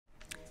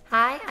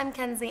Hi, I'm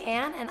Kenzie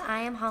Anne, and I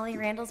am Holly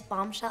Randall's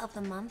Bombshell of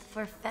the Month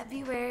for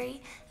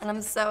February, and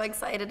I'm so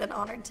excited and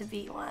honored to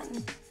be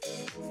one.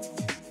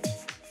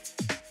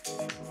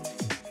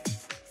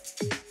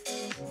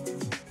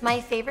 My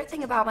favorite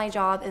thing about my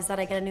job is that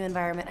I get a new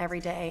environment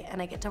every day,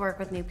 and I get to work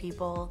with new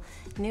people,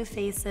 new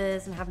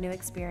faces, and have new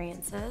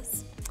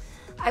experiences.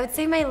 I would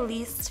say my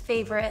least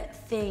favorite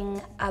thing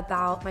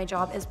about my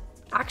job is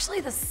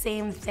actually the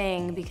same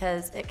thing,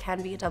 because it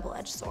can be a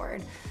double-edged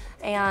sword.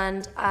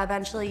 And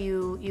eventually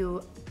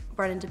you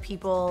run into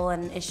people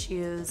and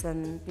issues,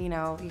 and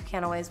you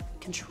can't always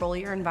control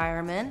your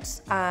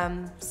environment.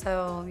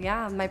 So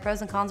yeah, my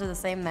pros and cons are the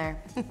same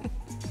there.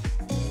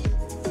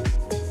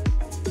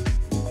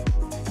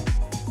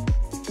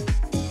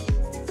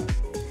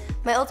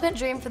 My ultimate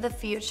dream for the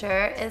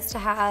future is to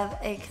have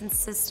a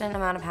consistent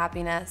amount of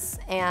happiness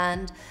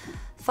and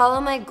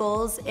follow my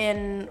goals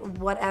in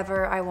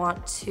whatever I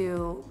want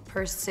to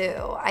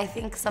pursue. I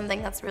think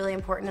something that's really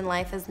important in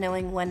life is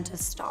knowing when to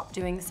stop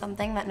doing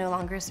something that no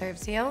longer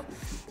serves you.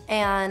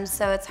 And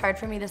so it's hard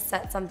for me to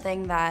set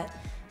something that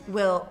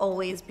will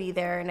always be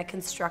there in a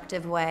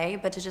constructive way,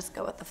 but to just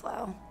go with the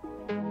flow.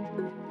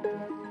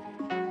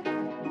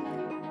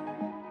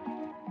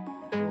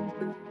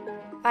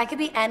 If I could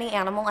be any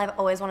animal, I've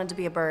always wanted to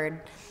be a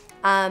bird.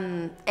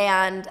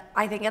 And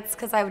I think it's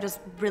because I would just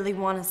really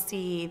want to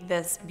see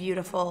this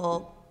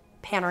beautiful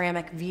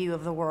panoramic view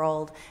of the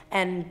world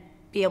and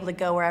be able to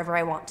go wherever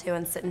I want to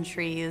and sit in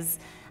trees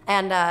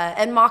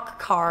and mock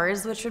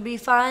cars, which would be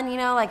fun.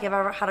 Like if I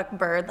ever had a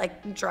bird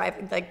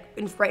driving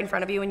right in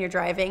front of you when you're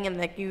driving,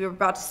 and you're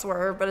about to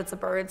swerve, but it's a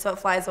bird, so it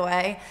flies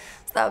away.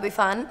 So that would be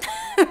fun.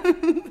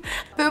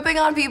 Pooping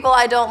on people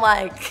I don't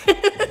like.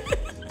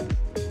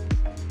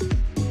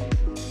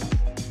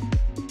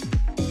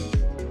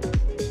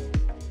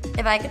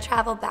 If I could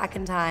travel back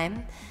in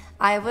time,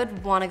 I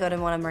would want to go to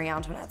one of Marie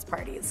Antoinette's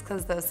parties,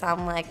 because those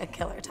sound like a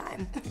killer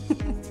time.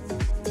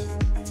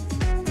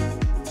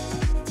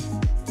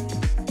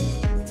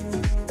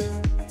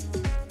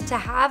 To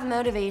have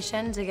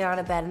motivation to get out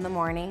of bed in the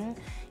morning,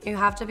 you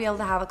have to be able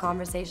to have a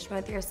conversation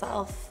with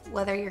yourself,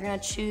 whether you're going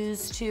to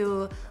choose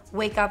to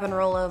wake up and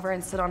roll over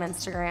and sit on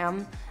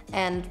Instagram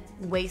and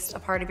waste a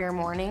part of your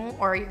morning,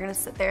 or you're going to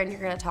sit there and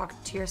you're going to talk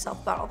to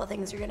yourself about all the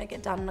things you're going to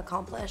get done and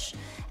accomplish.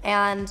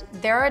 And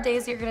there are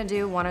days you're going to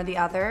do one or the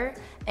other,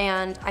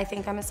 and I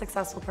think I'm a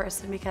successful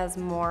person because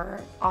more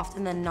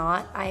often than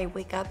not, I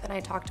wake up and I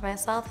talk to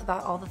myself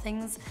about all the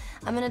things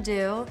I'm going to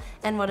do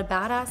and what a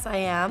badass I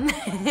am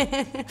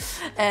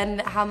and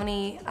how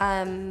many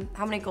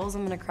goals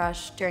I'm going to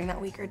crush during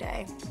that week or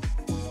day.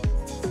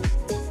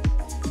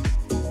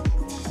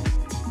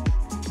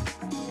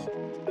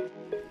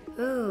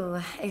 Ooh,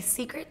 a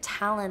secret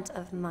talent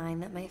of mine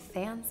that my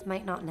fans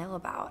might not know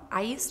about. I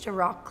used to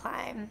rock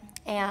climb,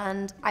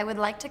 and I would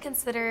like to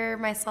consider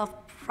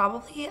myself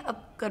probably a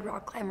good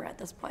rock climber at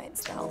this point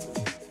still.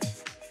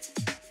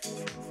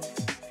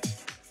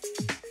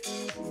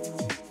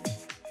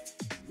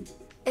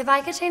 If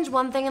I could change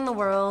one thing in the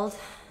world,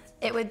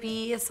 it would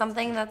be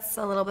something that's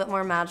a little bit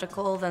more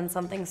magical than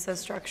something so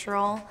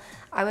structural.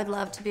 I would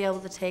love to be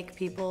able to take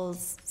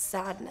people's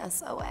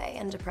sadness away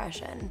and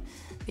depression,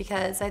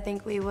 because I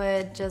think we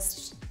would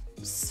just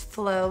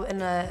flow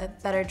in a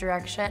better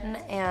direction,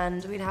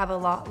 and we'd have a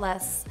lot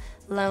less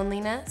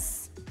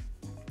loneliness,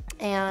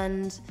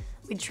 and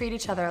we'd treat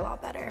each other a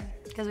lot better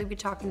because we'd be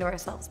talking to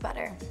ourselves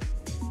better.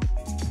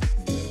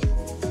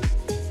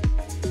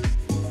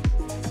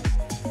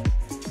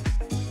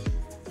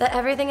 That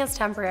everything is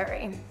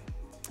temporary,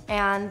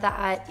 and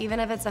that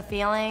even if it's a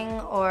feeling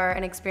or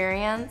an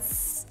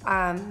experience,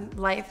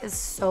 life is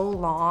so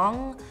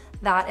long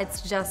that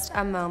it's just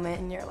a moment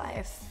in your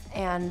life,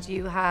 and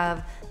you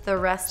have the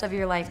rest of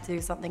your life to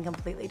do something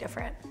completely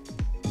different.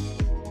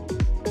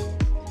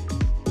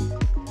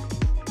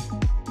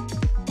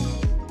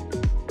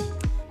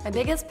 My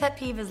biggest pet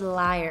peeve is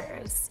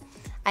liars.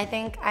 I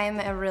think I'm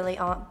a really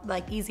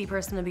easy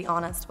person to be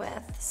honest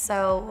with.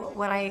 So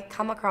when I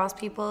come across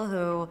people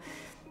who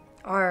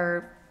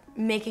are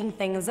making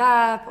things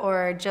up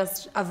or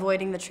just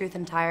avoiding the truth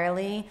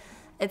entirely,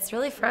 it's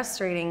really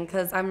frustrating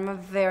because I'm a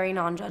very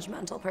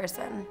non-judgmental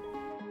person.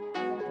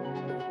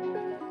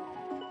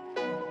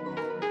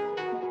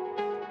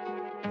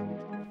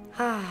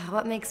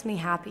 What makes me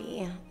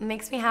happy? What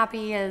makes me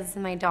happy is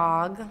my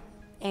dog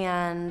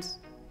and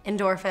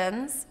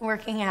endorphins,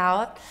 working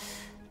out.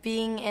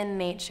 Being in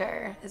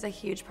nature is a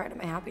huge part of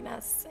my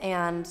happiness,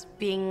 and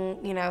being,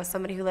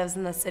 somebody who lives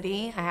in the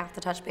city, I have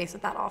to touch base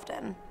with that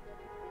often.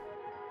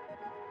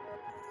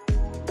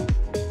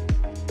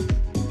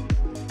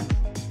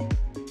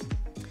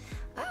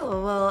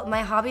 Oh, well,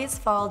 my hobbies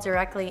fall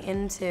directly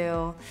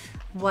into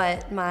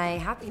what my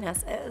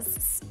happiness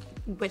is,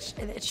 which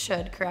it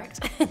should,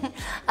 correct?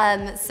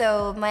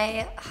 So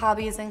my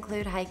hobbies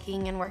include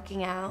hiking and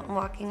working out and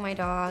walking my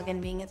dog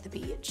and being at the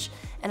beach,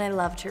 and I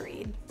love to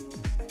read.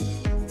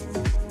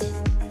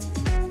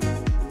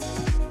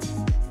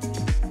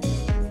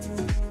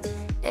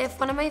 If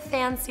one of my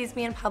fans sees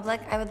me in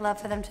public, I would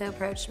love for them to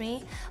approach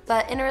me,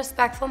 but in a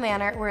respectful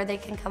manner where they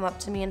can come up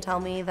to me and tell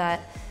me that,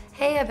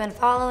 hey, I've been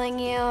following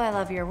you, I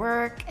love your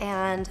work,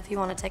 and if you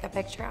want to take a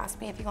picture, ask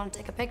me if you want to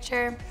take a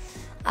picture.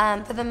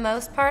 For the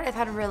most part, I've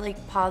had really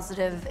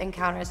positive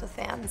encounters with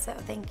fans, so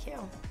thank you.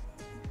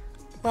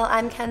 Well,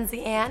 I'm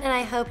Kenzie Anne, and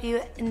I hope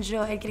you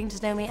enjoyed getting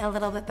to know me a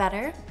little bit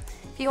better.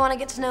 If you want to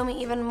get to know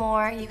me even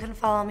more, you can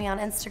follow me on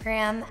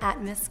Instagram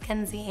at Miss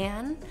Kenzie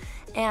Anne.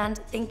 And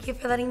thank you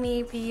for letting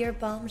me be your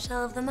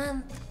bombshell of the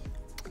month.